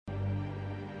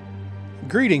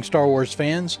Greetings, Star Wars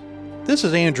fans. This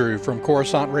is Andrew from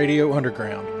Coruscant Radio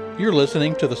Underground. You're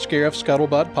listening to the Scarif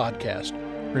Scuttlebutt podcast.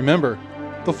 Remember,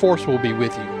 the Force will be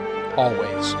with you,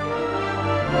 always.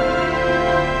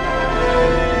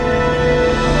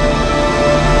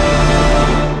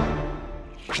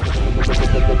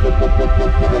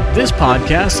 This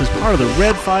podcast is part of the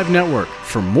Red 5 Network.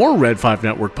 For more Red 5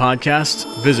 Network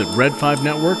podcasts, visit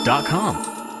red5network.com.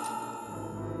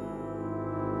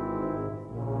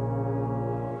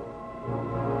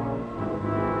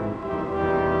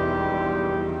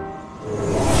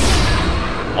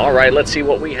 All right, let's see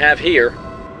what we have here.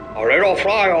 A little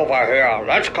flyover here.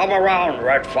 Let's come around,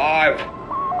 Red 5.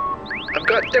 I've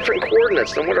got different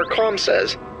coordinates than what our comm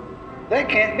says. They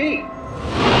can't be.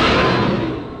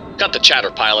 Got the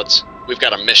chatter, pilots. We've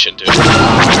got a mission to...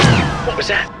 What was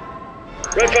that?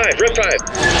 Red 5.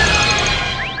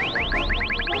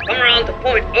 Come around to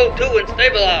point 02 and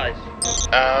stabilize.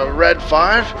 Red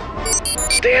 5?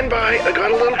 Stand by, I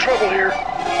got a little trouble here.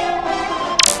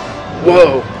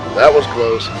 Whoa, that was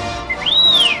close.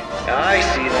 I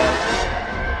see that.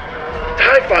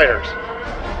 TIE fighters!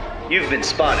 You've been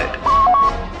spotted.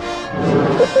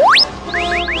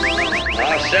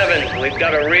 R7, we've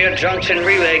got a rear junction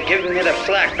relay giving it a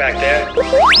flak back there.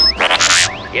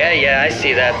 Yeah, I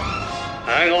see that.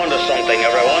 Hang on to something,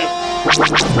 everyone.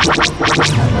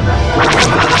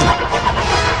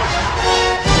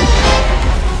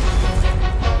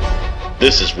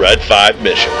 This is Red 5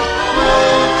 Mission.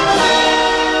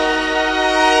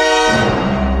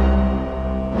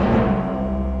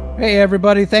 Hey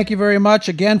everybody, thank you very much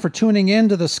again for tuning in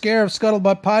to the Scarif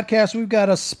Scuttlebutt podcast. We've got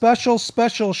a special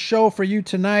show for you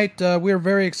tonight. We're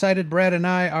very excited. Brad and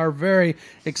I are very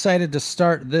excited to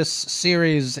start this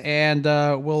series, and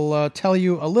we'll tell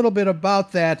you a little bit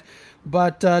about that.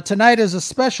 But tonight is a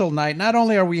special night. Not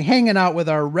only are we hanging out with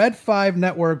our Red 5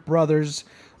 Network brothers,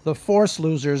 the Force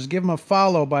Losers. Give them a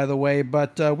follow, by the way.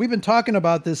 But we've been talking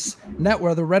about this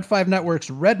network, the Red 5 Network's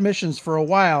Red Missions, for a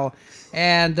while.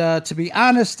 And to be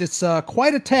honest, it's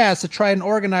quite a task to try and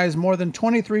organize more than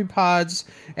 23 pods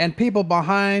and people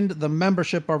behind the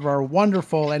membership of our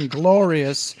wonderful and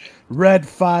glorious Red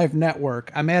 5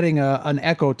 Network. I'm adding an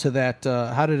echo to that.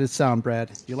 How did it sound, Brad?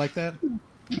 You like that?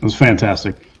 It was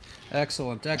fantastic.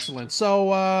 Excellent. So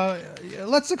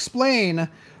let's explain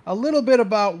a little bit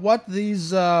about what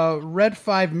these Red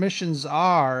 5 missions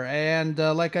are. And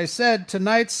like I said,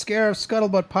 tonight's Scarif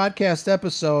Scuttlebutt podcast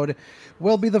episode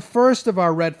will be the first of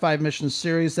our Red 5 mission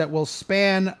series that will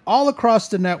span all across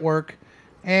the network.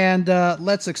 And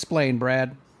let's explain,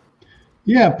 Brad.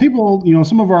 Yeah, people,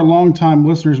 some of our longtime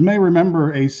listeners may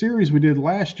remember a series we did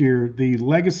last year, The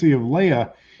Legacy of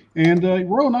Leia. And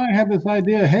Ro and I had this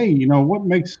idea, hey, what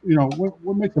makes a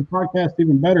podcast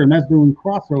even better? And that's doing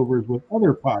crossovers with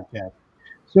other podcasts.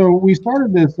 So we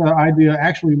started this idea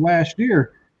actually last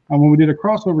year when we did a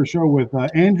crossover show with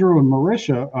Andrew and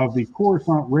Marisha of the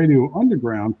Coruscant Radio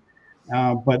Underground.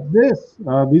 But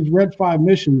these Red 5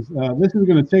 missions, this is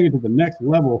going to take it to the next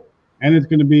level, and it's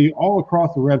going to be all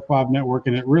across the Red 5 network,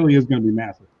 and it really is going to be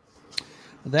massive.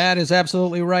 That is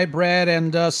absolutely right, Brad.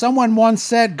 And someone once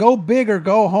said, go big or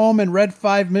go home, and Red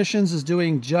 5 Missions is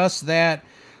doing just that.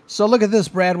 So look at this,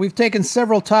 Brad. We've taken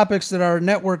several topics that our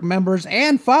network members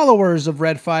and followers of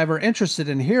Red 5 are interested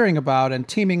in hearing about and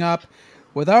teaming up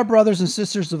with our brothers and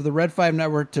sisters of the Red 5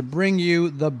 Network to bring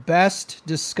you the best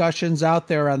discussions out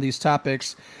there on these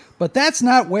topics. But that's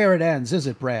not where it ends, is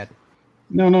it, Brad?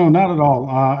 No, not at all.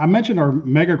 I mentioned our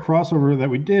mega crossover that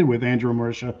we did with Andrew and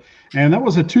Marisha, and that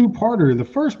was a two-parter. The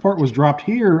first part was dropped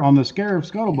here on the Scarif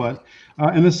Scuttlebutt,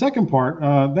 and the second part,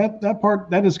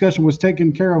 that discussion was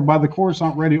taken care of by the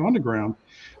Coruscant Radio Underground,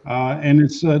 and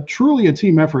it's truly a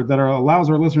team effort that allows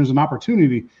our listeners an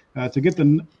opportunity to get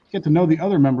to know the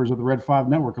other members of the Red 5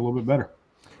 Network a little bit better.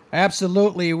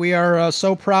 Absolutely. We are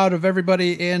so proud of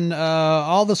everybody in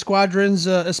all the squadrons,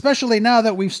 especially now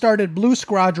that we've started Blue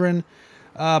Squadron,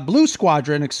 and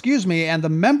the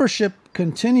membership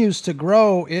continues to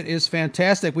grow. It is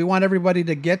fantastic. We want everybody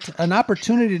to get an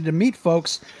opportunity to meet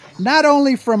folks, not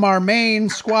only from our main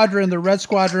squadron, the Red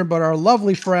Squadron, but our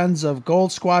lovely friends of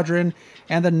Gold Squadron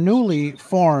and the newly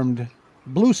formed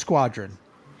Blue Squadron.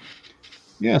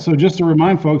 Yeah, so just to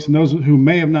remind folks and those who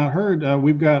may have not heard,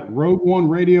 we've got Rogue One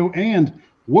Radio and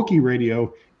Wookiee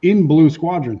Radio in Blue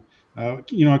Squadron. I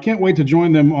can't wait to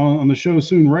join them on the show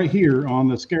soon, right here on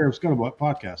the Scarif Scuttlebutt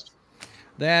podcast.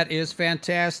 That is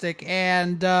fantastic.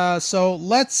 And so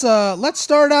let's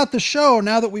start out the show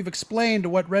now that we've explained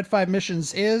what Red 5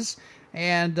 Missions is.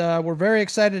 And we're very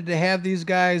excited to have these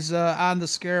guys on the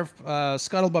Scarif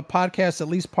Scuttlebutt podcast, at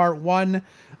least part one.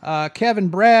 Kevin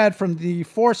Brad from the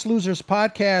Force Losers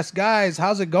podcast. Guys,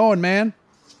 how's it going, man?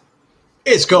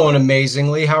 It's going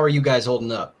amazingly. How are you guys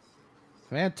holding up?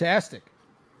 Fantastic.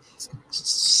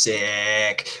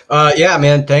 Sick. Yeah,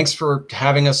 man. Thanks for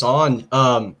having us on.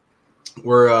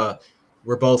 We're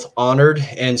both honored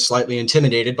and slightly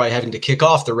intimidated by having to kick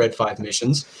off the Red 5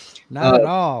 missions. Not at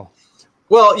all.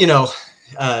 Well,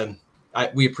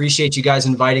 we appreciate you guys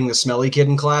inviting the smelly kid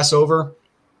in class over.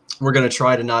 We're going to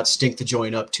try to not stink the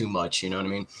joint up too much. You know what I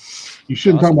mean? You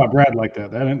shouldn't talk about Brad like that.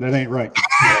 That ain't right.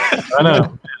 I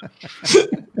know.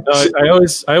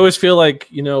 I always feel like,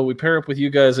 we pair up with you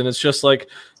guys and it's just like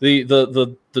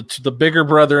the bigger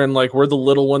brother and like we're the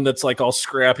little one that's like all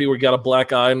scrappy. We got a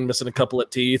black eye and missing a couple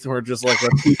of teeth and we're just like,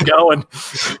 let's keep going.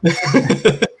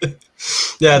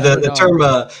 Yeah,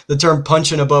 the term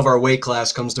punching above our weight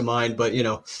class comes to mind, but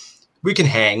we can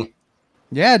hang.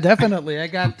 Yeah, definitely. I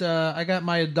got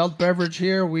my adult beverage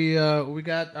here. We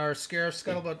got our Scarif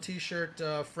Scuttlebutt T-shirt.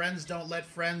 Friends don't let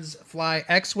friends fly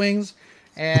X-wings,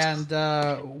 and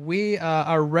we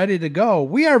are ready to go.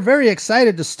 We are very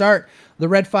excited to start the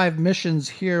Red 5 missions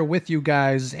here with you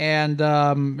guys, and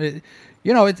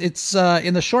it's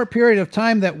in the short period of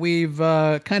time that we've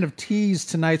kind of teased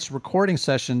tonight's recording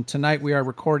session. Tonight we are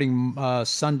recording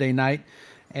Sunday night.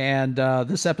 And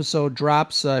this episode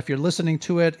drops. If you're listening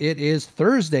to it, it is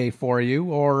Thursday for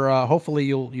you, or hopefully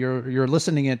you're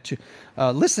listening to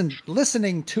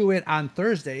it on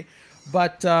Thursday.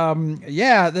 But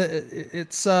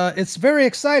it's very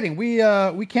exciting.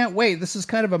 We can't wait. This is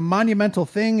kind of a monumental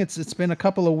thing. It's been a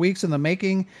couple of weeks in the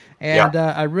making, and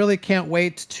I really can't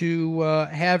wait to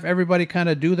have everybody kind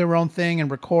of do their own thing and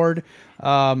record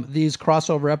these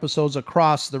crossover episodes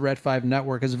across the Red 5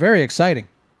 network. It's very exciting.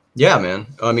 Yeah, man.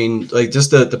 I mean, like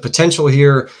just the potential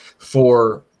here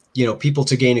for, people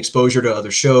to gain exposure to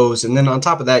other shows. And then on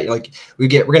top of that, like we're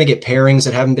going to get pairings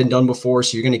that haven't been done before.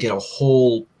 So you're going to get a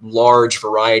whole large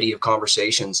variety of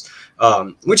conversations,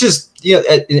 which is,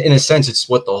 in a sense, it's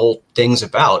what the whole thing's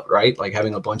about, right? Like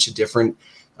having a bunch of different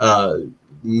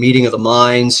meeting of the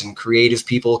minds and creative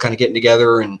people kind of getting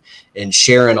together and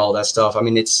sharing all that stuff. I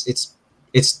mean, it's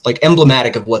like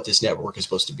emblematic of what this network is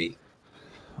supposed to be.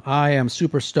 I am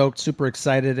super stoked, super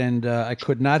excited, and I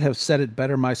could not have said it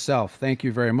better myself. Thank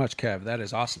you very much, Kev. That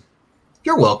is awesome.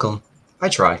 You're welcome. I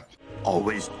try.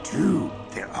 Always two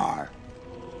there are.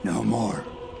 No more,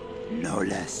 no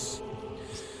less.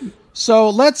 So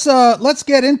let's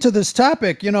get into this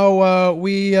topic.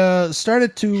 We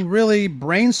started to really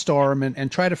brainstorm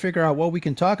and try to figure out what we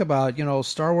can talk about.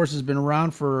 Star Wars has been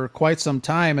around for quite some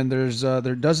time, and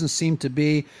there doesn't seem to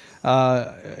be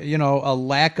a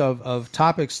lack of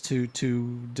topics to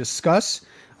discuss.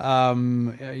 I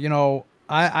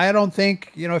don't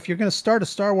think, if you're going to start a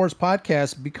Star Wars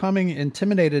podcast, becoming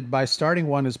intimidated by starting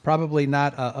one is probably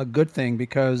not a good thing,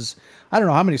 because I don't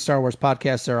know how many Star Wars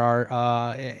podcasts there are,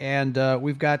 and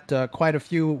we've got quite a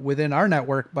few within our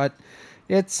network, but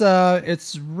it's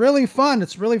really fun.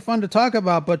 It's really fun to talk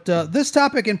about. But this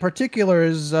topic in particular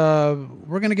is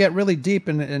we're going to get really deep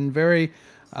and very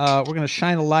we're going to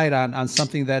shine a light on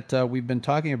something that we've been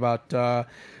talking about.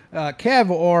 Kev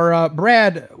or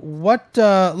Brad,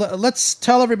 let's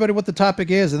tell everybody what the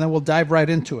topic is, and then we'll dive right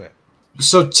into it.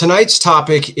 So tonight's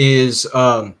topic is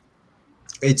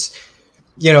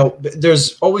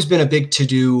there's always been a big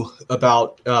to-do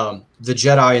about the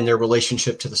Jedi and their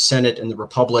relationship to the Senate and the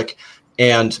Republic,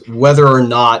 and whether or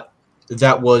not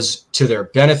that was to their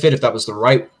benefit, if that was the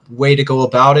right way to go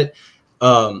about it.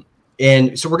 And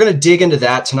so we're going to dig into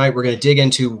that tonight. We're going to dig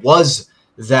into, was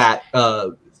that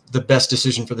the best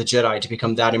decision for the Jedi to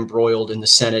become that embroiled in the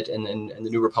Senate and the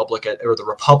New Republic, or the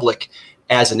Republic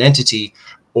as an entity,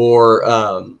 or,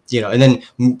 and then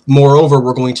moreover,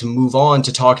 we're going to move on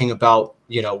to talking about,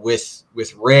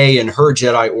 with Rey and her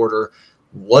Jedi Order,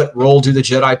 what role do the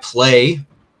Jedi play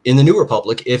in the New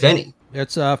Republic, if any?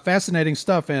 It's fascinating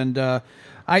stuff. And I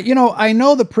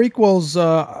know the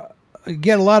prequels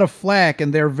get a lot of flack,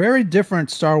 and they're very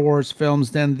different Star Wars films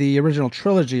than the original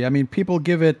trilogy. I mean, people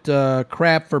give it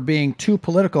crap for being too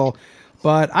political,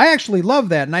 but I actually love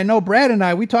that. And I know Brad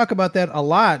and we talk about that a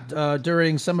lot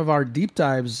during some of our deep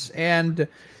dives, and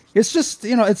it's just,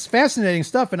 it's fascinating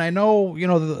stuff. And I know,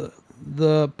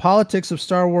 the politics of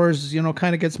Star Wars,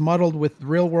 kind of gets muddled with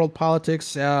real world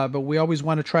politics, but we always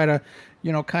want to try to,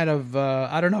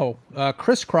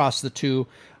 crisscross the two.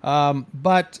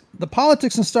 But the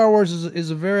politics in Star Wars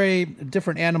is a very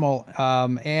different animal.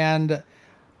 And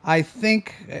I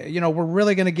think, we're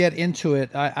really going to get into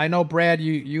it. I know, Brad,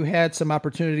 you had some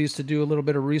opportunities to do a little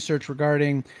bit of research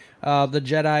regarding the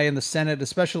Jedi and the Senate,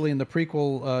 especially in the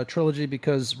prequel trilogy,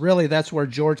 because really that's where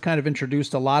George kind of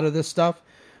introduced a lot of this stuff.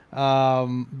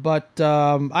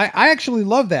 I actually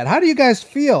love that. How do you guys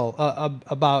feel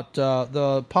about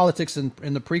the politics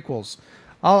in the prequels?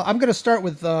 I'm going to start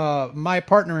with my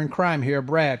partner in crime here,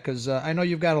 Brad, because I know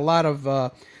you've got a lot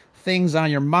of things on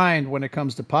your mind when it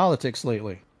comes to politics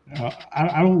lately.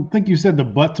 I don't think you said the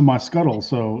butt to my scuttle.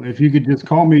 So if you could just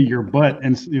call me your butt,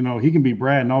 and he can be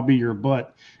Brad, and I'll be your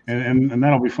butt, and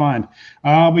that'll be fine.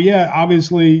 But yeah,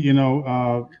 obviously,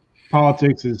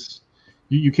 politics is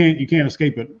you can't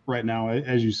escape it right now,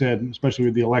 as you said, especially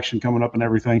with the election coming up and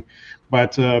everything.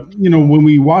 But when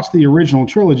we watch the original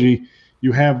trilogy,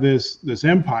 you have this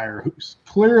empire who's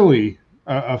clearly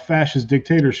a fascist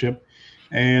dictatorship,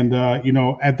 and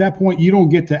at that point you don't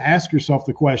get to ask yourself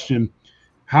the question,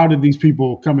 how did these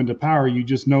people come into power? You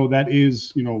just know that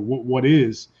is what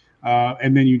is,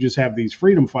 and then you just have these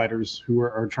freedom fighters who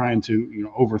are trying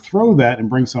to overthrow that and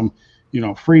bring some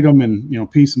freedom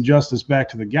and peace and justice back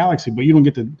to the galaxy. But you don't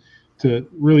get to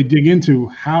really dig into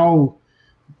how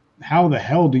the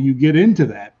hell do you get into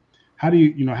that? How do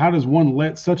you how does one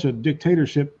let such a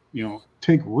dictatorship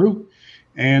take root?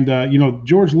 And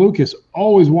George Lucas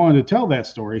always wanted to tell that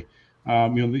story.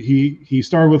 He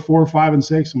started with 4, 5, and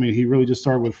 6. I mean, he really just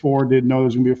started with 4. Didn't know there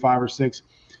was going to be a 5 or 6,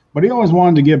 but he always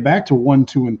wanted to get back to 1,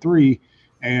 2, and 3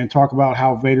 and talk about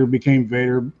how Vader became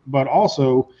Vader, but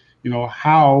also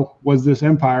how was this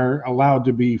empire allowed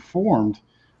to be formed?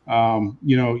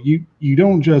 You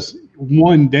don't just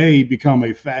one day become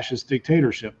a fascist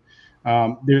dictatorship.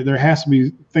 There has to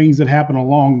be things that happen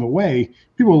along the way.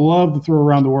 People love to throw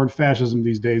around the word fascism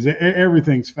these days.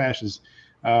 Everything's fascist.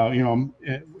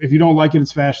 If you don't like it,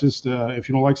 it's fascist. If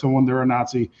you don't like someone, they're a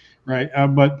Nazi, right?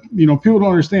 But people don't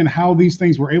understand how these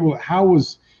things were how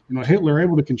was Hitler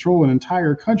able to control an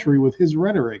entire country with his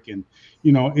rhetoric, and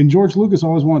George Lucas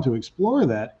always wanted to explore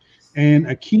that. And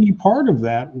a key part of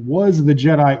that was the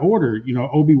Jedi Order.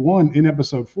 Obi-Wan in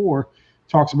Episode 4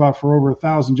 talks about for over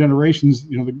 1,000 generations,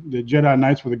 the Jedi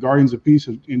Knights were the guardians of peace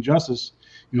and justice,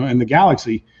 in the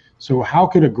galaxy. So how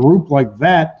could a group like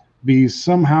that be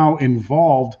somehow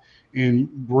involved in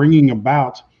bringing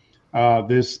about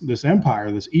this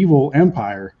empire, this evil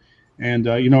empire? And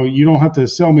you don't have to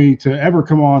sell me to ever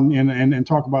come on and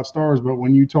talk about Star Wars, but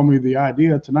when you told me the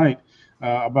idea tonight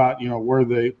about were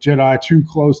the Jedi too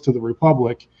close to the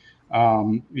Republic,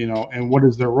 and what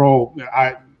is their role,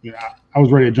 I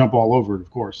was ready to jump all over it,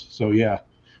 of course. So yeah,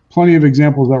 plenty of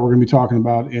examples that we're going to be talking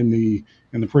about in the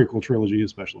prequel trilogy,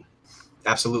 especially.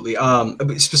 Absolutely.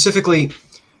 Specifically,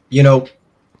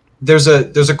 there's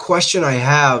a question I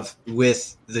have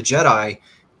with the Jedi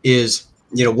is,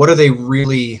 what are they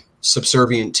really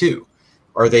subservient to?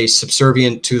 Are they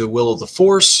subservient to the will of the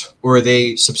Force, or are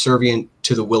they subservient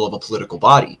to the will of a political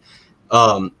body?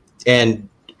 And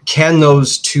can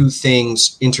those two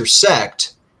things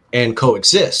intersect and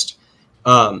coexist?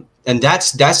 And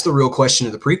that's the real question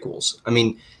of the prequels. I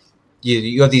mean,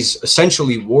 you have these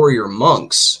essentially warrior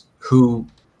monks who,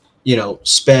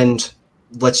 spend,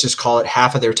 let's just call it,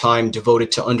 half of their time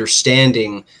devoted to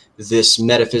understanding this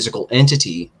metaphysical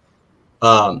entity,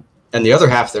 and the other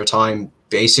half of their time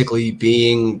basically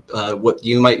being what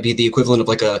you might be the equivalent of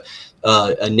like a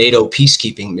NATO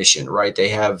peacekeeping mission, right? They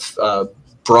have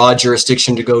broad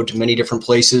jurisdiction to go to many different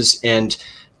places and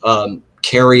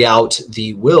carry out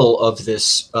the will of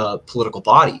this political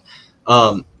body.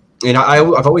 And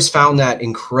I've always found that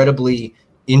incredibly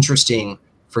interesting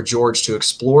for George to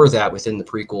explore that within the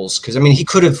prequels, because I mean, he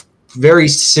could have very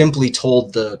simply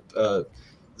told the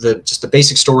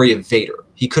basic story of Vader.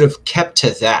 He could have kept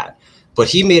to that, but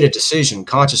he made a decision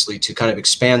consciously to kind of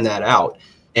expand that out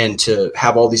and to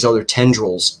have all these other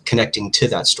tendrils connecting to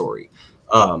that story.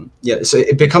 So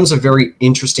it becomes a very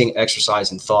interesting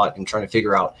exercise in thought and trying to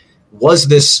figure out, was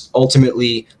this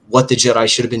ultimately what the Jedi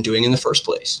should have been doing in the first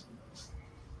place?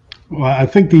 Well, I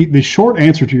think the short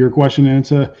answer to your question, and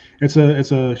it's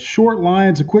a short line,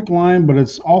 it's a quick line, but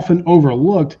it's often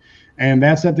overlooked, and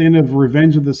that's at the end of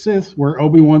Revenge of the Sith, where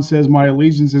Obi-Wan says, "My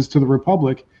allegiance is to the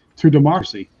Republic, to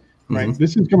democracy." Right? Mm-hmm.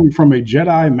 This is coming from a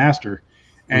Jedi master,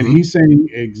 and he's saying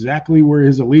exactly where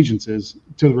his allegiance is,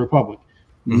 to the Republic.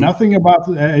 Mm-hmm. Nothing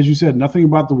about, as you said, nothing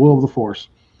about the will of the Force.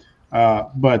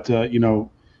 But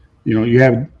you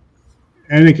have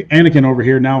Anakin over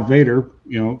here, now Vader,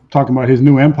 talking about his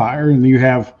new empire, and you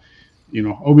have,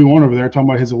 Obi-Wan over there talking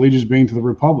about his allegiance being to the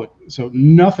Republic. So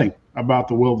nothing about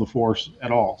the will of the Force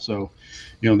at all. So,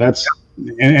 that's,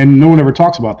 and no one ever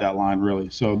talks about that line really.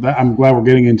 So I'm glad we're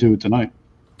getting into it tonight.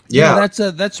 Yeah,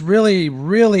 that's really,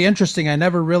 really interesting. I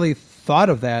never really thought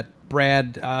of that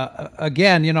Brad,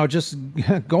 again, just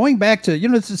going back to,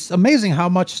 it's just amazing how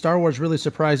much Star Wars really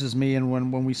surprises me. And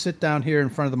when we sit down here in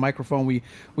front of the microphone,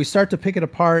 we start to pick it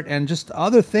apart, and just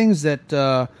other things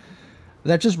that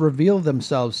just reveal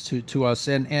themselves to us.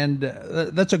 And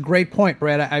that's a great point,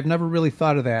 Brad. I've never really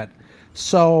thought of that.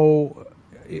 So,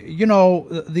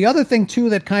 the other thing too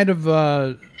that kind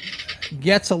of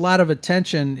gets a lot of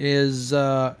attention is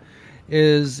that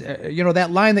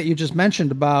line that you just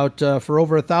mentioned about for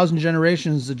over 1,000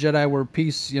 generations the Jedi were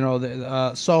peace.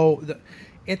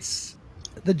 It's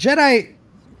the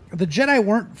Jedi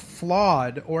weren't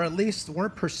flawed, or at least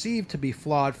weren't perceived to be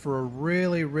flawed, for a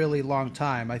really, really long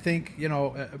time. I think,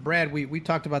 Brad, we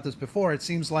talked about this before. It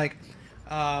seems like,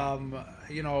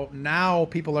 now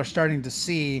people are starting to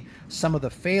see some of the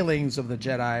failings of the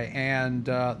Jedi, and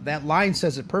that line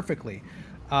says it perfectly.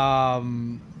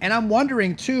 And I'm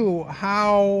wondering too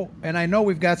how, and I know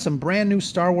we've got some brand new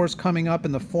Star Wars coming up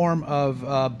in the form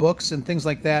of books and things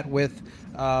like that with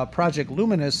Project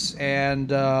Luminous and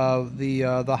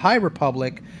the High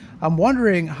Republic. I'm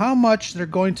wondering how much they're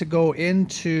going to go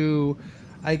into,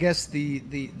 I guess,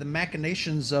 the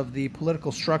machinations of the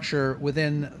political structure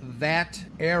within that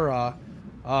era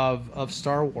of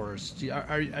Star Wars.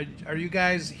 Are you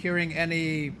guys hearing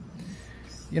any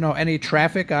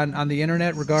traffic on the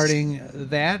internet regarding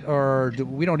that, or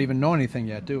we don't even know anything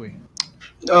yet, do we?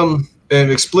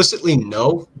 Explicitly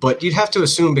no, but you'd have to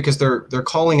assume, because they're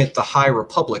calling it the High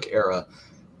Republic era,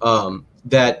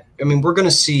 that we're going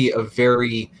to see a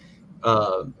very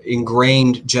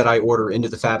ingrained Jedi Order into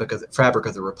the fabric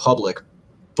of the Republic.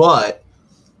 But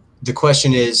the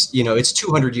question is, it's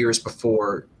 200 years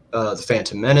before the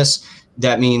Phantom Menace.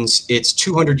 That means it's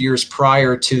 200 years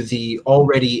prior to the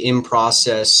already in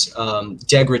process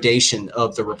degradation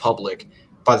of the Republic.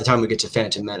 By the time we get to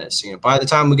Phantom Menace, by the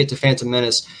time we get to Phantom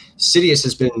Menace, Sidious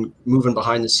has been moving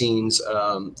behind the scenes.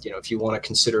 If you want to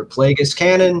consider Plagueis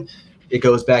canon, it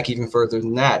goes back even further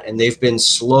than that, and they've been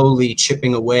slowly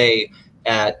chipping away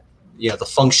at the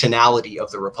functionality of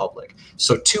the Republic.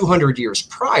 So 200 years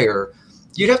prior,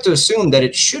 you'd have to assume that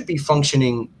it should be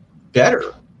functioning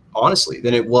better, honestly,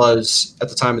 than it was at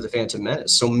the time of the Phantom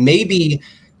Menace. So maybe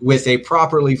with a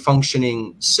properly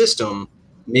functioning system,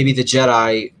 maybe the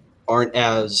Jedi aren't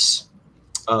as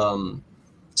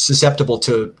susceptible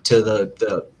to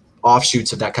the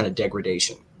offshoots of that kind of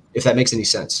degradation, if that makes any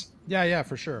sense. Yeah,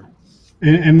 for sure.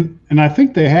 And I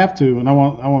think they have to, and I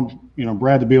want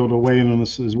Brad to be able to weigh in on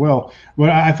this as well. But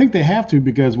I think they have to,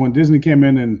 because when Disney came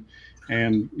in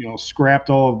and scrapped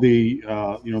all of the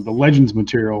the Legends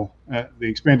material, the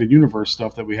expanded universe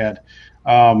stuff that we had,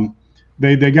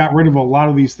 they got rid of a lot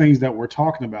of these things that we're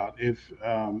talking about.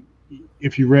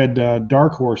 If you read the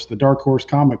Dark Horse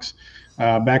comics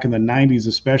back in the 90s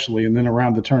especially, and then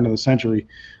around the turn of the century,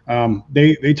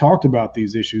 they talked about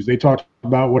these issues. They talked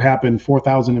about what happened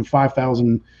 4,000 and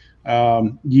 5,000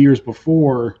 years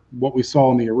before what we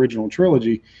saw in the original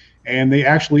trilogy. And they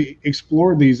actually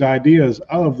explored these ideas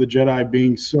of the Jedi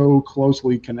being so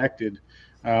closely connected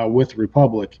with the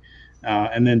Republic.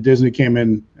 And then Disney came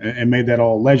in and made that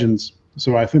all Legends.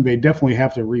 So I think they definitely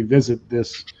have to revisit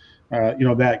this,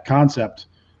 that concept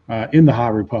in the High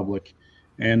Republic.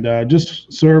 And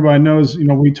just so everybody knows,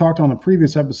 we talked on a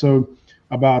previous episode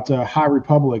about High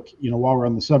Republic, while we're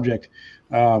on the subject.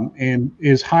 And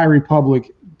is High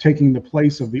Republic taking the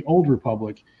place of the Old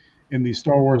Republic in the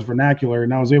Star Wars vernacular?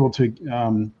 And I was able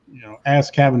to,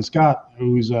 ask Kevin Scott,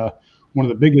 who's one of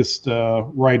the biggest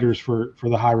writers for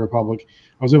the High Republic.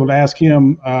 I was able to ask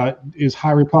him, is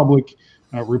High Republic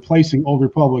replacing Old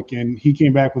Republic? And he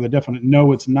came back with a definite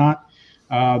no, it's not.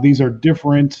 These are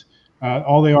different.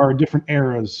 All they are different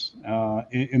eras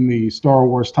in the Star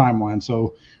Wars timeline.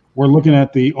 So we're looking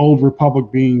at the Old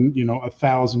Republic being,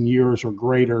 1,000 years or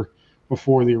greater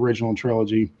before the original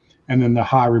trilogy, and then the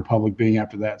High Republic being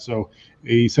after that. So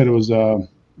he said it was,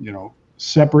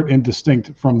 separate and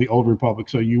distinct from the Old Republic.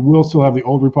 So you will still have the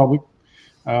Old Republic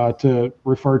to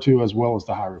refer to, as well as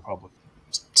the High Republic.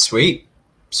 Sweet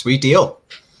deal.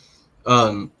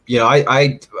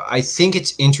 I think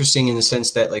it's interesting in the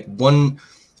sense that, like, one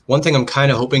thing I'm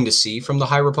kind of hoping to see from the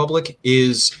High Republic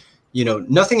is,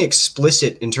 nothing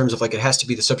explicit in terms of like it has to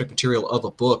be the subject material of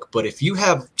a book, but if you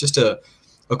have just a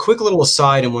quick little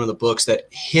aside in one of the books that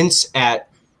hints at,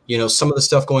 some of the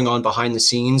stuff going on behind the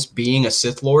scenes, being a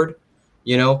Sith Lord,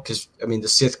 because the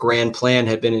Sith grand plan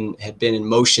had been in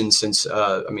motion since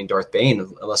Darth Bane,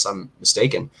 unless I'm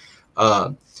mistaken.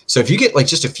 So if you get like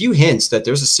just a few hints that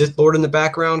there's a Sith Lord in the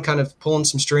background kind of pulling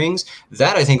some strings,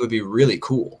 that I think would be really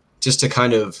cool, just to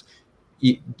kind of,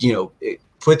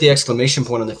 put the exclamation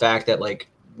point on the fact that, like,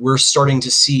 we're starting to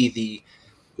see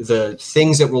the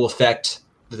things that will affect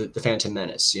the Phantom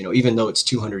Menace, even though it's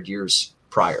 200 years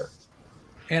prior.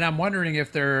 And I'm wondering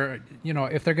if they're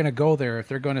going to go there, if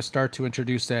they're going to start to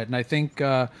introduce that. And I think,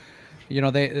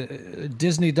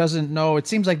 Disney doesn't know. It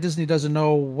seems like Disney doesn't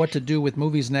know what to do with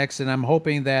movies next. And I'm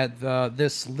hoping that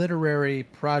this literary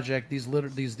project, these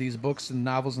books and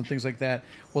novels and things like that,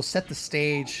 will set the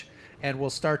stage and will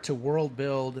start to world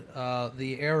build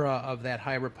the era of that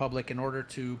High Republic in order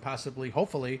to possibly,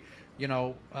 hopefully,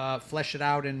 flesh it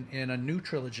out in a new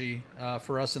trilogy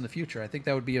for us in the future. I think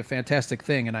that would be a fantastic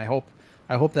thing, and I hope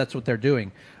that's what they're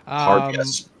doing.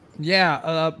 Yes.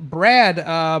 Yeah, Brad,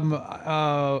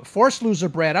 Force Loser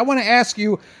Brad, I want to ask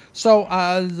you, so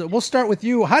we'll start with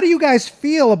you. How do you guys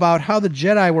feel about how the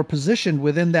Jedi were positioned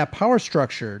within that power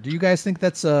structure? Do you guys think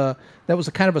that was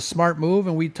a kind of a smart move?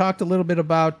 And we talked a little bit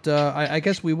about, I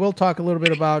guess we will talk a little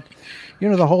bit about,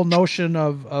 the whole notion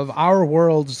of our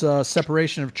world's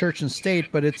separation of church and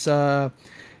state, but it's a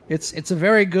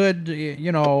very good,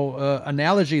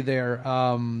 analogy there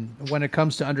when it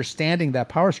comes to understanding that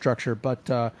power structure.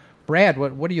 But Brad,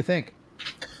 what do you think?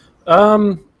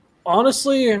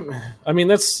 Honestly, I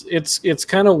mean, it's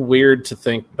kind of weird to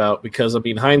think about because, I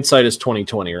mean, hindsight is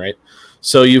 20/20, right?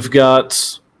 So you've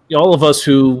got all of us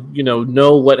who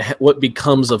know what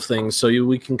becomes of things, so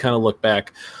we can kind of look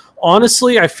back.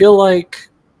 Honestly, I feel like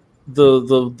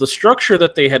the structure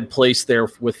that they had placed there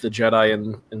with the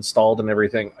Jedi installed and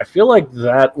everything, I feel like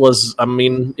that was, I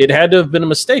mean, it had to have been a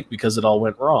mistake because it all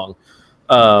went wrong.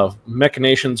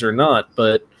 Machinations or not,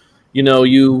 but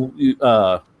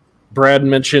Brad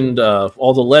mentioned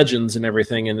all the legends and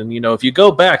everything, and then if you go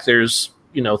back, there's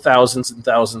thousands and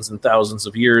thousands and thousands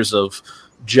of years of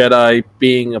Jedi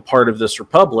being a part of this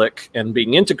republic and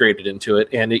being integrated into it,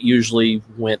 and it usually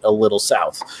went a little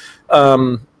south.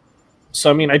 So,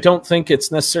 I mean, I don't think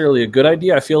it's necessarily a good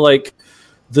idea. I feel like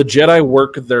the Jedi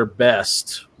work their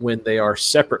best when they are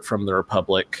separate from the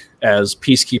Republic as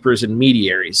peacekeepers and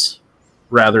mediaries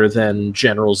rather than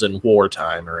generals in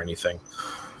wartime or anything.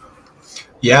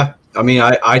 Yeah, I mean,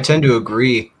 I tend to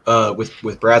agree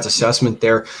with Brad's assessment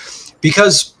there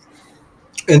because,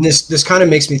 and this kind of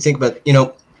makes me think about,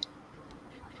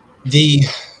 the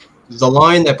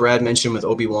line that Brad mentioned with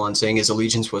Obi-Wan saying his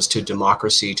allegiance was to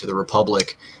democracy, to the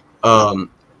Republic.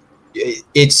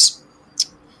 It's,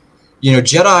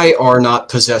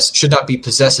 Jedi should not be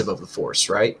possessive of the Force,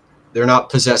 right? They're not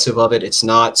possessive of it. It's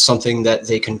not something that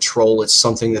they control. It's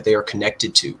something that they are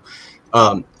connected to.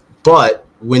 But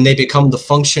when they become the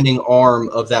functioning arm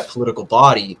of that political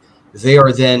body, they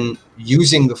are then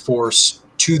using the Force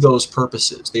to those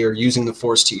purposes. They are using the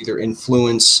Force to either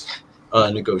influence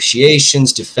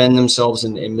negotiations, defend themselves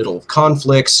in middle of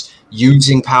conflicts,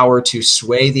 using power to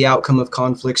sway the outcome of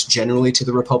conflicts, generally to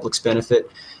the Republic's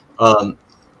benefit.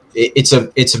 It's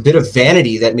a bit of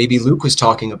vanity that maybe Luke was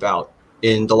talking about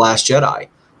in The Last Jedi,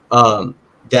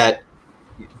 that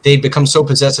they become so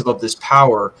possessive of this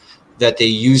power that they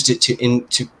used it to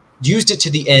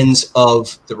the ends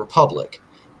of the Republic.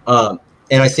 And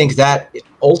I think that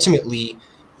ultimately,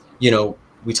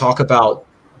 we talk about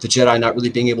the Jedi not really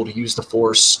being able to use the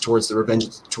Force towards revenge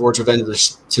of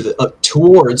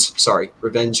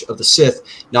the Sith,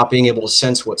 not being able to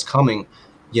sense what's coming.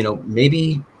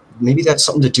 Maybe that's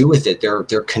something to do with it.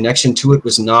 Their connection to it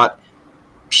was not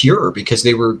pure because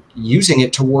they were using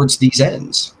it towards these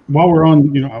ends. While we're on,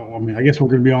 I guess we're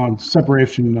going to be on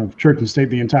separation of church and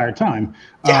state the entire time.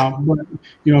 Yeah. But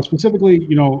specifically,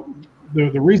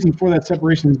 the reason for that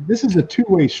separation is this is a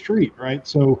two-way street, right?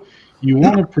 So you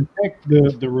want to protect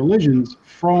the religions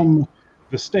from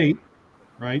the state,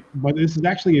 right? But this is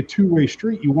actually a two-way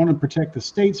street. You want to protect the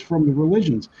states from the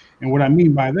religions. And what I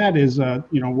mean by that is,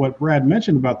 what Brad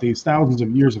mentioned about these thousands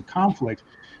of years of conflict,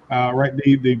 right?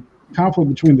 The conflict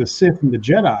between the Sith and the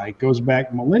Jedi goes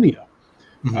back millennia.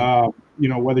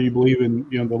 Mm-hmm. Whether you believe in,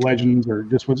 the legends or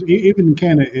just what's, even in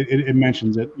canon, it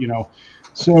mentions it,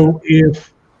 So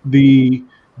if the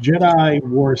Jedi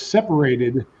were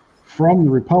separated from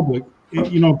the Republic,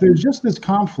 if there's just this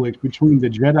conflict between the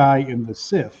Jedi and the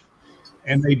Sith,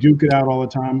 and they duke it out all the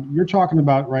time, you're talking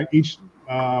about, right, each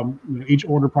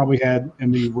order probably had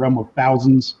in the realm of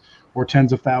thousands or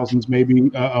tens of thousands maybe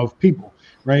of people,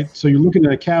 right? So you're looking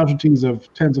at casualties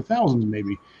of tens of thousands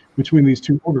maybe between these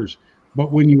two orders.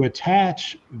 But when you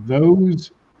attach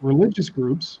those religious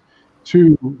groups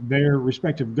to their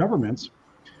respective governments,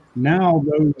 now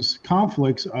those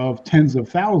conflicts of tens of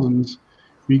thousands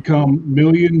become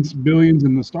millions, billions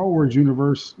in the Star Wars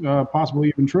universe, possibly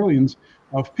even trillions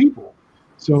of people.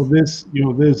 So this,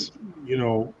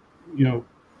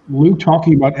 Luke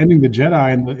talking about ending the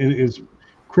Jedi is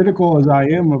critical as I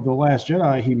am of The Last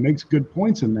Jedi, he makes good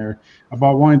points in there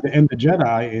about wanting to end the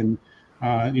Jedi. And,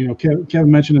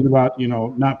 Kevin mentioned it about,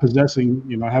 not possessing,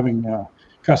 having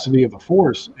custody of the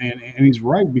Force. And he's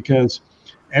right, because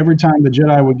every time the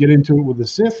Jedi would get into it with the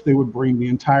Sith, they would bring the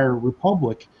entire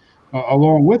Republic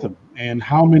along with them. And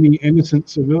how many innocent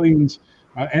civilians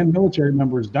and military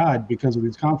members died because of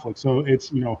these conflicts. So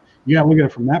it's, you got to look at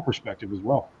it from that perspective as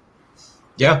well.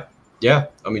 Yeah. Yeah.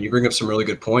 I mean, you bring up some really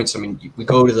good points. I mean, we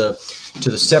go to the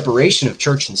separation of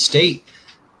church and state.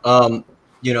 I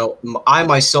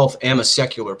myself am a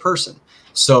secular person.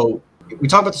 So we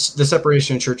talk about the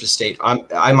separation of church and state.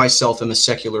 I myself am a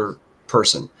secular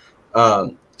person.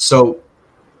 So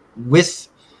with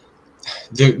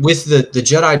the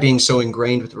Jedi being so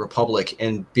ingrained with the Republic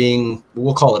and being,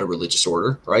 we'll call it a religious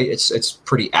order, right? It's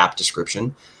pretty apt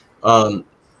description.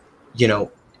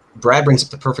 Brad brings up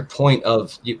the perfect point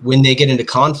of when they get into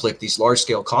conflict, these large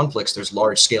scale conflicts, there's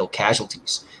large scale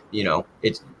casualties.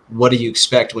 What do you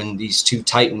expect when these two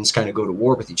titans kind of go to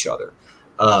war with each other?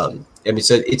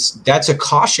 That's a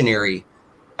cautionary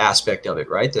aspect of it,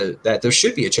 right? That there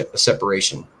should be a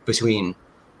separation between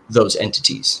those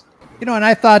entities. And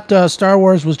I thought Star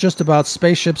Wars was just about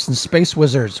spaceships and space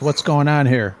wizards. What's going on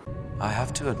here? I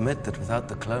have to admit that without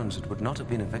the clones, it would not have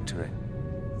been a victory.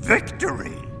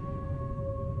 Victory?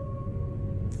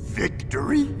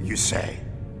 Victory, you say?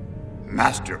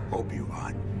 Master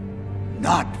Obi-Wan,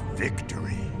 not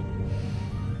victory.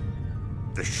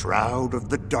 The shroud of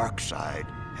the dark side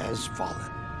has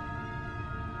fallen.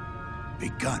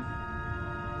 Begun.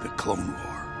 The Clone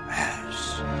War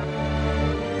has.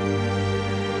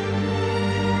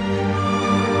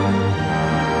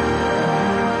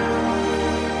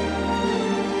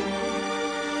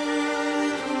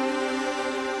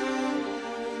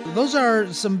 Those are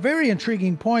some very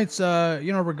intriguing points,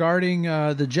 regarding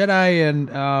the Jedi, and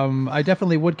I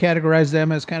definitely would categorize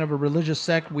them as kind of a religious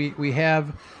sect. We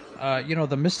have,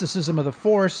 the mysticism of the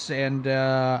Force, and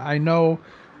I know,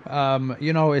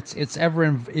 it's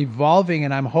ever evolving,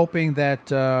 and I'm hoping that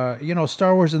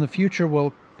Star Wars in the future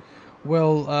will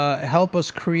help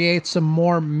us create some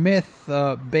more myth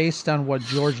based on what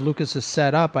George Lucas has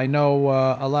set up. I know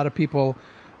a lot of people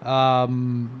are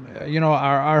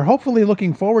hopefully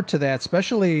looking forward to that,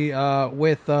 especially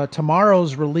with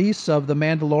tomorrow's release of The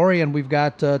Mandalorian. We've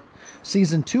got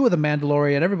season 2 of The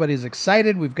Mandalorian. Everybody's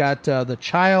excited. We've got the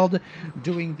child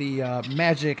doing the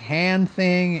magic hand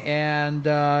thing, and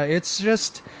it's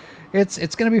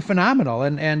going to be phenomenal.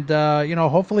 And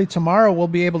hopefully tomorrow we'll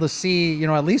be able to see,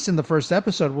 at least in the first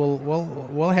episode,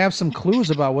 we'll have some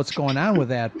clues about what's going on with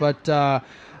that. But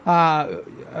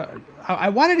I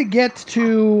wanted to get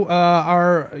to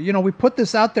we put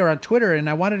this out there on Twitter, and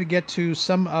I wanted to get to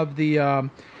some of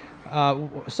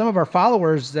our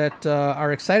followers that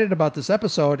are excited about this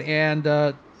episode and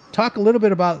talk a little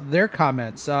bit about their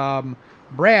comments.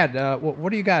 Brad, what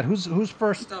do you got? Who's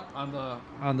first up on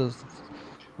the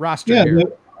roster here?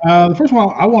 The first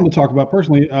one I want to talk about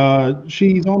personally,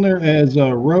 she's on there as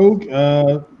Rogue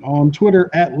on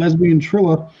Twitter at Lesbian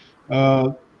Trilla.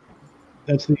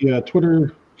 That's the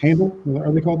Twitter handle,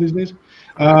 are they called these days?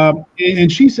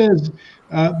 And she says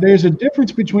there's a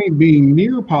difference between being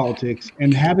near politics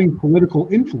and having political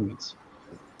influence.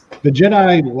 The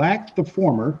Jedi lacked the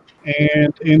former,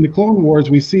 and in the Clone Wars,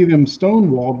 we see them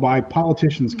stonewalled by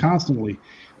politicians constantly.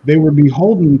 They were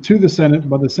beholden to the Senate,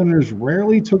 but the senators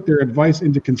rarely took their advice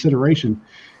into consideration.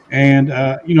 And,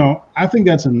 I think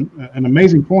that's an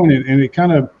amazing point, and it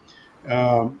kind of,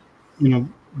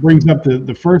 brings up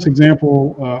the first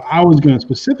example I was going to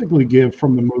specifically give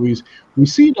from the movies. We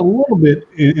see it a little bit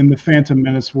in The Phantom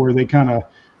Menace, where they kind of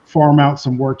farm out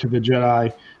some work to the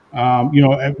Jedi,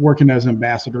 working as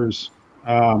ambassadors,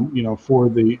 for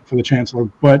the Chancellor.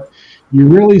 But you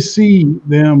really see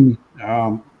them,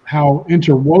 how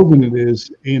interwoven it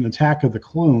is in Attack of the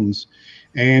Clones.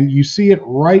 And you see it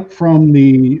right from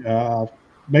the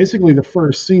basically the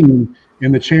first scene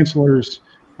in the Chancellor's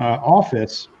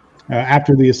office.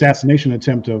 After the assassination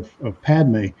attempt of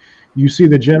Padme, you see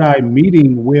the Jedi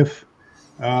meeting with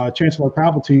Chancellor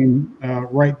Palpatine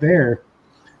right there,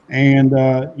 and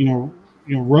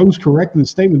Rogue's correct in the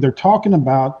statement. They're talking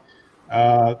about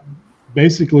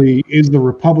basically, is the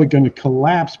Republic going to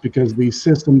collapse because these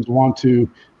systems want to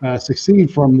succeed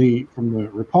from the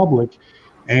Republic,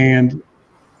 and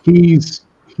he's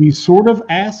sort of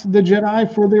asked the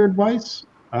Jedi for their advice.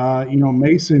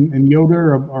 Mace and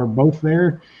Yoda are both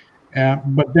there.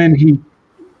 But then he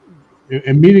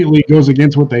immediately goes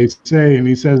against what they say, and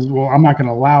he says, "Well, I'm not going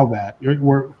to allow that.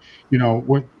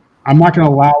 I'm not going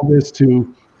to allow this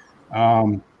to,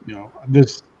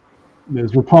 this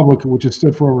this republic, which has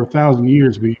stood for over 1,000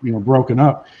 years, be broken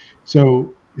up.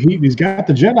 So he's got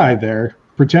the Jedi there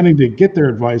pretending to get their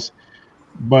advice,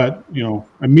 but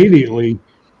immediately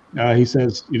he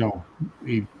says,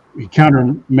 he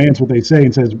countermands what they say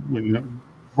and says,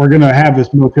 we're going to have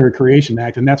this Military Creation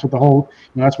Act, and that's what the whole,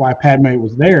 that's why Padme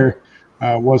was there,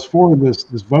 was for this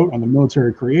vote on the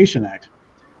Military Creation Act.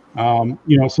 So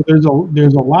there's a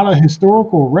lot of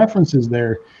historical references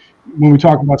there. When we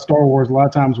talk about Star Wars, a lot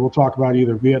of times we'll talk about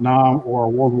either Vietnam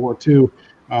or World War II.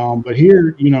 But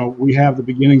here, we have the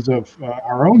beginnings of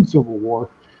our own Civil War,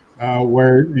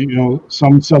 where,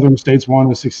 some southern states want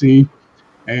to succeed,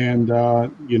 and,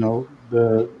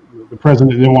 the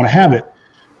president didn't want to have it.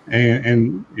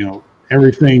 And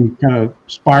everything kind of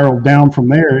spiraled down from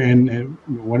there, and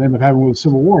what ended up happening with the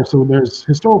Civil War. So there's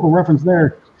historical reference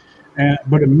there.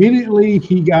 But immediately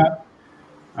he got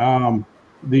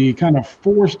the kind of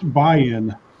forced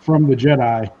buy-in from the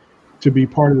Jedi to be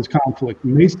part of this conflict.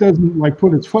 Mace doesn't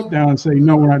put his foot down and say,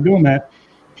 no, we're not doing that.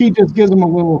 He just gives them a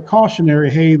little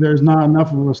cautionary, hey, there's not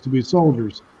enough of us to be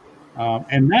soldiers.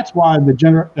 And that's why the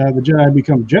Jedi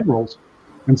become generals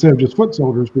instead of just foot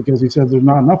soldiers, because he says there's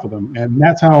not enough of them. And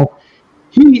that's how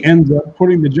he ends up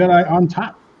putting the Jedi on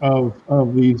top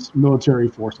of these military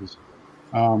forces.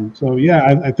 So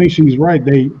yeah, I think she's right.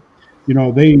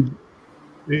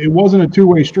 It wasn't a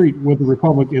two-way street with the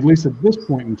Republic, at least at this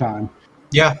point in time.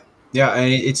 Yeah.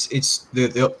 And it's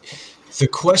the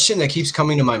question that keeps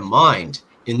coming to my mind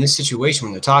in this situation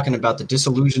when they're talking about the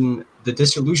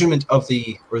disillusionment of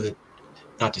the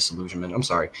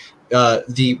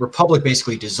Republic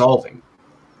basically dissolving.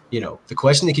 The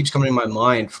question that keeps coming to my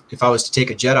mind, if I was to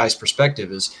take a Jedi's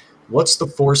perspective, is what's the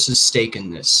Force's stake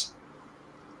in this?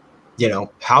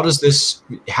 How is this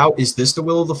the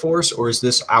will of the Force, or is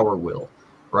this our will,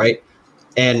 right?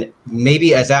 And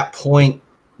maybe at that point,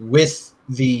 with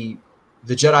the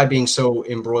Jedi being so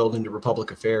embroiled into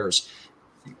Republic affairs,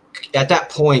 at that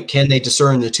point, can they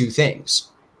discern the two things?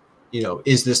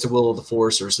 Is this the will of the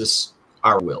Force, or is this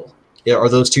our will? Are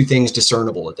those two things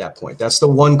discernible at that point? That's the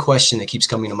one question that keeps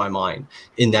coming to my mind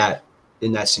in that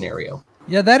scenario.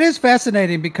 Yeah, that is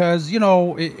fascinating because,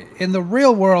 in the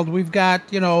real world, we've got,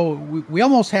 we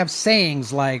almost have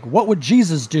sayings like, what would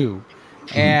Jesus do?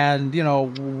 And,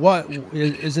 what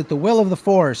is it the will of the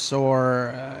Force?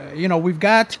 Or, we've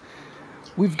got,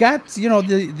 this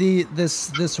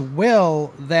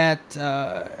will that,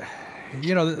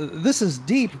 this is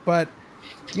deep, but,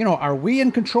 are we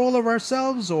in control of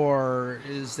ourselves, or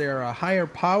is there a higher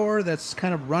power that's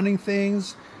kind of running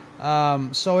things?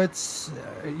 So it's,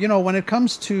 when it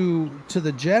comes to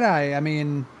the Jedi, I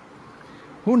mean,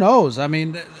 who knows? I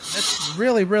mean, that's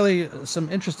really, really some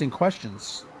interesting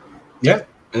questions. Yeah.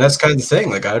 And that's kind of the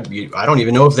thing. I don't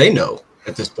even know if they know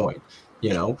at this point,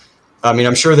 I mean,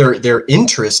 I'm sure their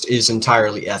interest is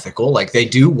entirely ethical. They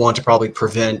do want to probably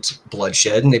prevent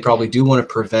bloodshed, and they probably do want to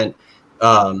prevent,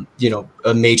 a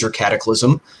major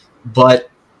cataclysm,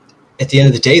 but at the end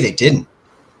of the day, they didn't.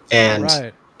 And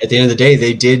right. At the end of the day,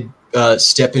 they did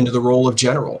step into the role of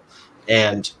general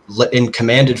and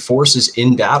commanded forces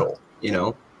in battle. At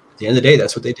the end of the day,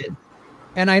 that's what they did.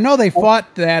 And I know they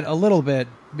fought that a little bit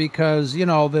because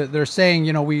they're saying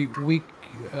we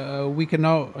can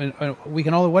only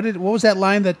what was that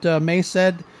line that May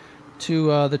said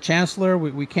to the Chancellor?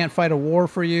 We can't fight a war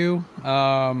for you.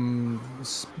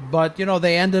 But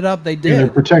they ended up they did. Yeah, they're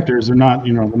protectors. They're not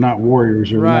they're not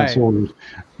warriors or right. Not soldiers.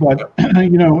 But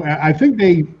I think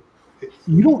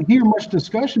you don't hear much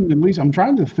discussion. At least I'm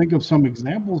trying to think of some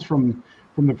examples from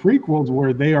the prequels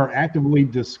where they are actively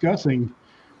discussing,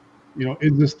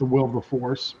 is this the will of the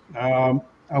Force? A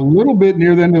little bit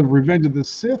near the end of Revenge of the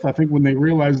Sith, I think, when they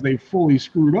realized they fully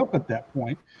screwed up at that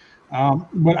point.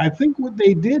 But I think what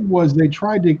they did was they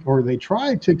tried to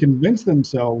convince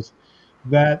themselves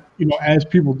that, as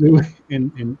people do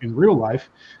in real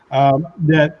life,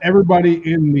 that everybody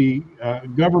in the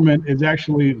government is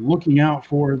actually looking out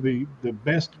for the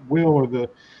best will or the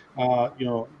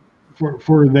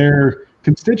for their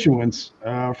constituents,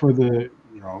 for the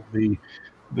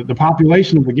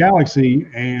population of the galaxy.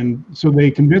 And so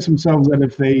they convinced themselves that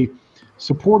if they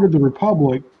supported the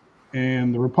Republic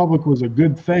and the Republic was a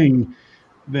good thing,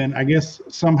 then I guess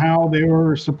somehow they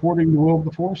were supporting the will of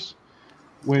the Force,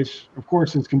 which of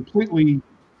course is completely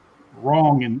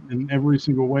wrong in every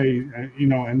single way,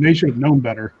 and they should have known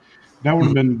better. That would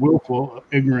have been willful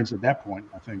ignorance at that point,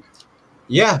 I think.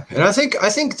 Yeah, and I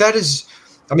think that is,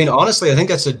 honestly, I think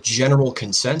that's a general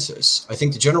consensus. I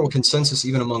think the general consensus,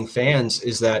 even among fans,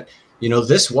 is that,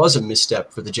 this was a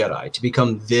misstep for the Jedi to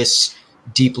become this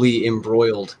deeply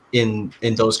embroiled in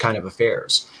those kind of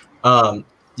affairs.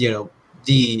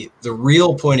 the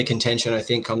real point of contention, I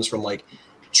think, comes from like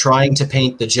trying to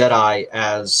paint the Jedi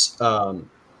as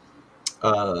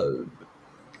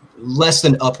less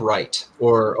than upright,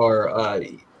 or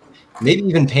maybe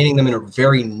even painting them in a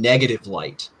very negative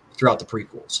light throughout the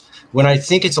prequels, when I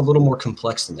think it's a little more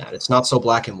complex than that. It's not so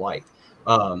black and white.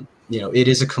 It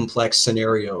is a complex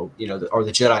scenario. Are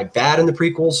the Jedi bad in the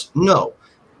prequels? No.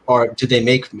 Did they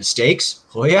make mistakes?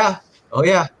 Oh yeah,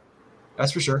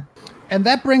 that's for sure. And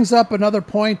that brings up another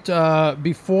point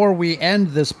before we end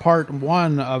this part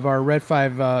 1 of our Red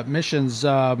 5 missions.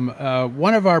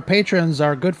 One of our patrons,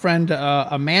 our good friend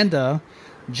Amanda,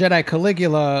 Jedi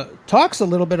Caligula, talks a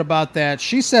little bit about that.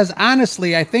 She says,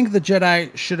 honestly, I think the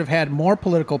Jedi should have had more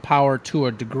political power to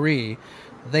a degree.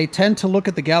 They tend to look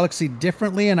at the galaxy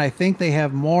differently, and I think they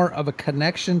have more of a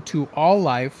connection to all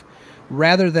life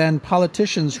rather than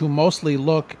politicians who mostly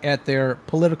look at their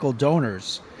political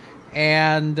donors.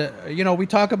 And, we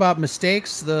talk about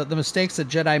mistakes, the mistakes that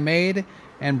Jedi made.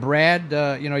 And Brad,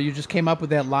 you just came up with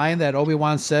that line that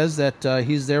Obi-Wan says that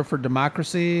he's there for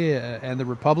democracy and the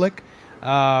Republic.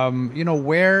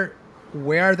 Where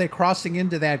are they crossing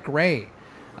into that gray?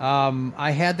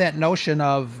 I had that notion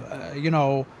of,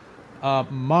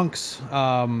 monks,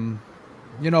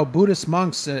 Buddhist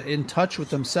monks in touch with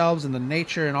themselves and the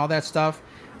nature and all that stuff,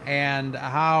 and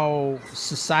how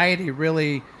society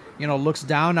really, looks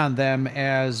down on them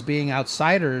as being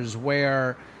outsiders,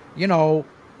 where,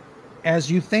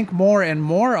 as you think more and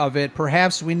more of it,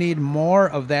 perhaps we need more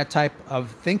of that type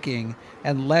of thinking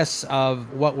and less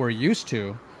of what we're used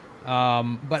to.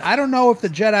 But I don't know if the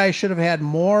Jedi should have had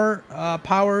more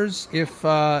powers if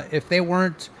they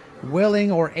weren't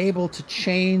willing or able to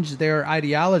change their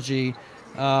ideology.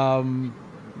 A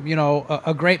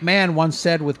great man once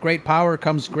said, with great power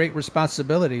comes great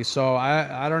responsibility. So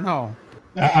I don't know.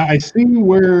 I see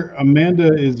where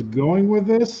Amanda is going with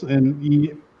this,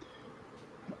 and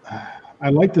I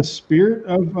like the spirit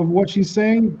of what she's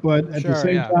saying, but at the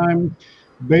same time,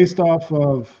 based off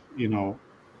of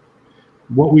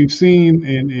what we've seen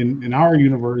in our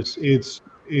universe, it's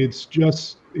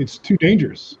too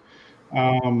dangerous.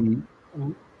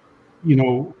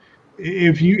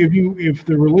 If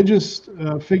the religious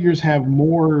figures have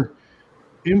more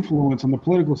influence on the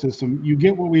political system, you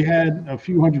get what we had a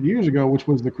few hundred years ago, which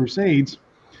was the Crusades,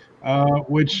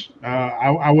 which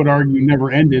I would argue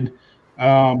never ended.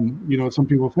 Some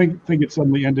people think it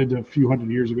suddenly ended a few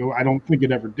hundred years ago. I don't think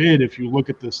it ever did. If you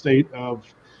look at the state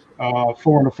of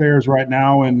foreign affairs right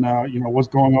now, and what's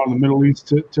going on in the Middle East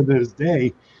to this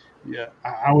day,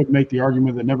 I would make the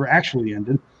argument that it never actually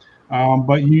ended.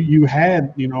 But you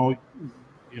had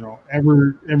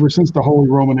ever since the Holy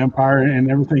Roman Empire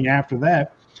and everything after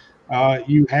that,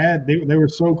 they were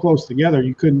so close together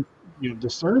you couldn't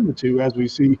discern the two, as we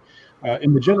see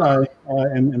in the Jedi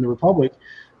and the Republic.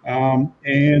 That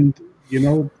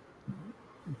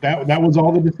was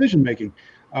all the decision making.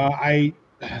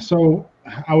 So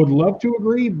I would love to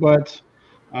agree, but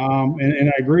and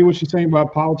I agree what she's saying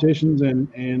about politicians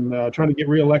and trying to get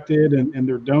reelected and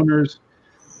their donors.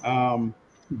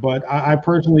 But I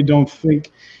personally don't think.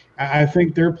 I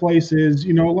think their place is,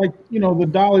 the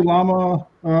Dalai Lama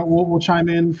will chime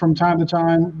in from time to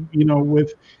time,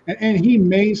 and he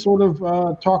may sort of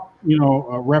talk,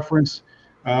 reference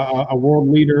a world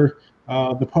leader.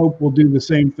 The Pope will do the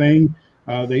same thing.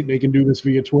 They can do this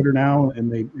via Twitter now,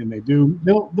 and they do.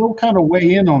 They'll kind of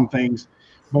weigh in on things,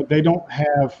 but they don't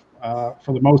have,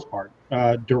 for the most part,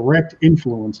 direct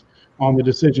influence on the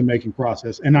decision-making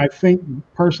process. And I think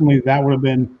personally that would have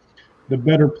been the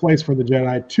better place for the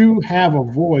Jedi to have a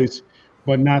voice,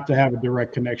 but not to have a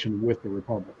direct connection with the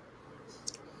Republic.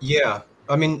 Yeah,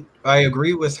 I mean, I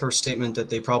agree with her statement that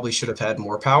they probably should have had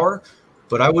more power,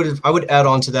 but I would add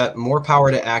on to that more power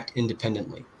to act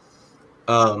independently.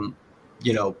 Or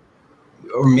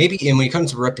maybe, and when it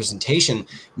comes to representation,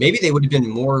 maybe they would have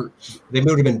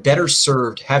been better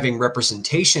served having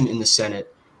representation in the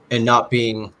Senate and not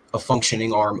being a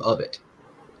functioning arm of it.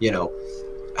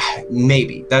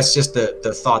 Maybe that's just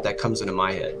the thought that comes into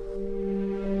my head.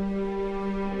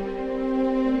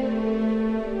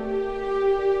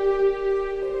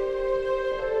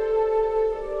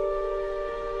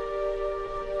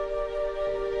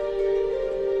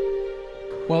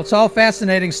 Well, it's all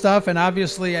fascinating stuff, and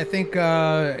obviously I think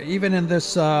even in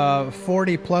this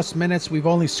 40 plus minutes we've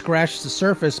only scratched the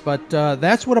surface, but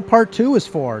that's what a part 2 is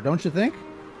for, don't you think?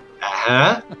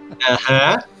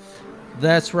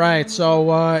 That's right.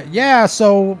 So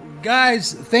so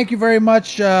guys, thank you very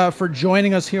much for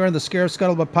joining us here on the Scare of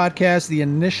Scuttlebutt podcast, the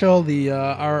initial,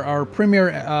 our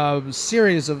premiere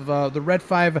series of the Red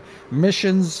 5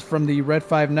 missions from the Red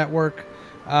 5 network.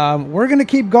 We're going to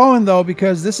keep going, though,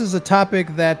 because this is a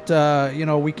topic that,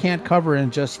 we can't cover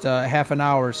in just half an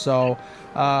hour. So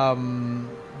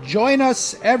join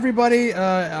us, everybody.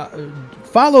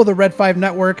 Follow the Red 5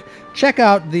 Network. Check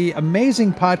out the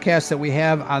amazing podcast that we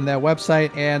have on that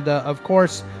website. And, of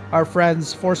course, our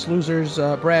friends, Force Losers,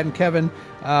 Brad and Kevin.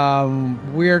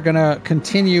 We're going to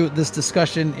continue this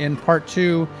discussion in part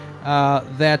 2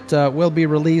 that will be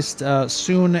released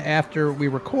soon after we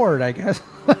record, I guess.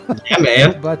 Yeah,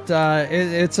 man. But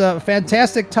it's a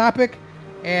fantastic topic,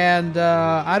 and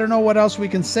I don't know what else we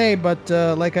can say, but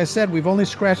like I said, we've only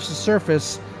scratched the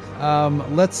surface.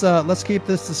 Let's keep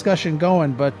this discussion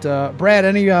going. But Brad,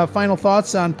 any final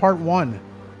thoughts on part 1?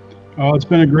 It's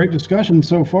been a great discussion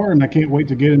so far, and I can't wait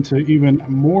to get into even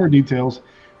more details.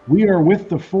 We are with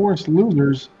the Force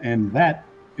Losers, and that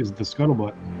is the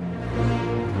Scuttlebutt.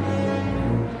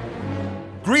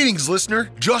 Greetings, listener.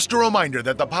 Just a reminder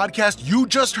that the podcast you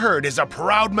just heard is a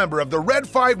proud member of the Red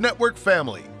 5 Network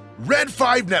family.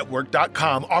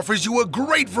 Red5Network.com offers you a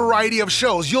great variety of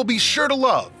shows you'll be sure to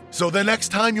love. So the next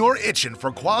time you're itching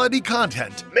for quality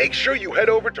content, make sure you head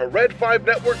over to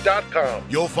Red5Network.com.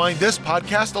 You'll find this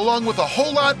podcast along with a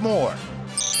whole lot more.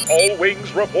 All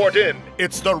wings report in.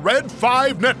 It's the Red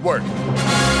 5 Network.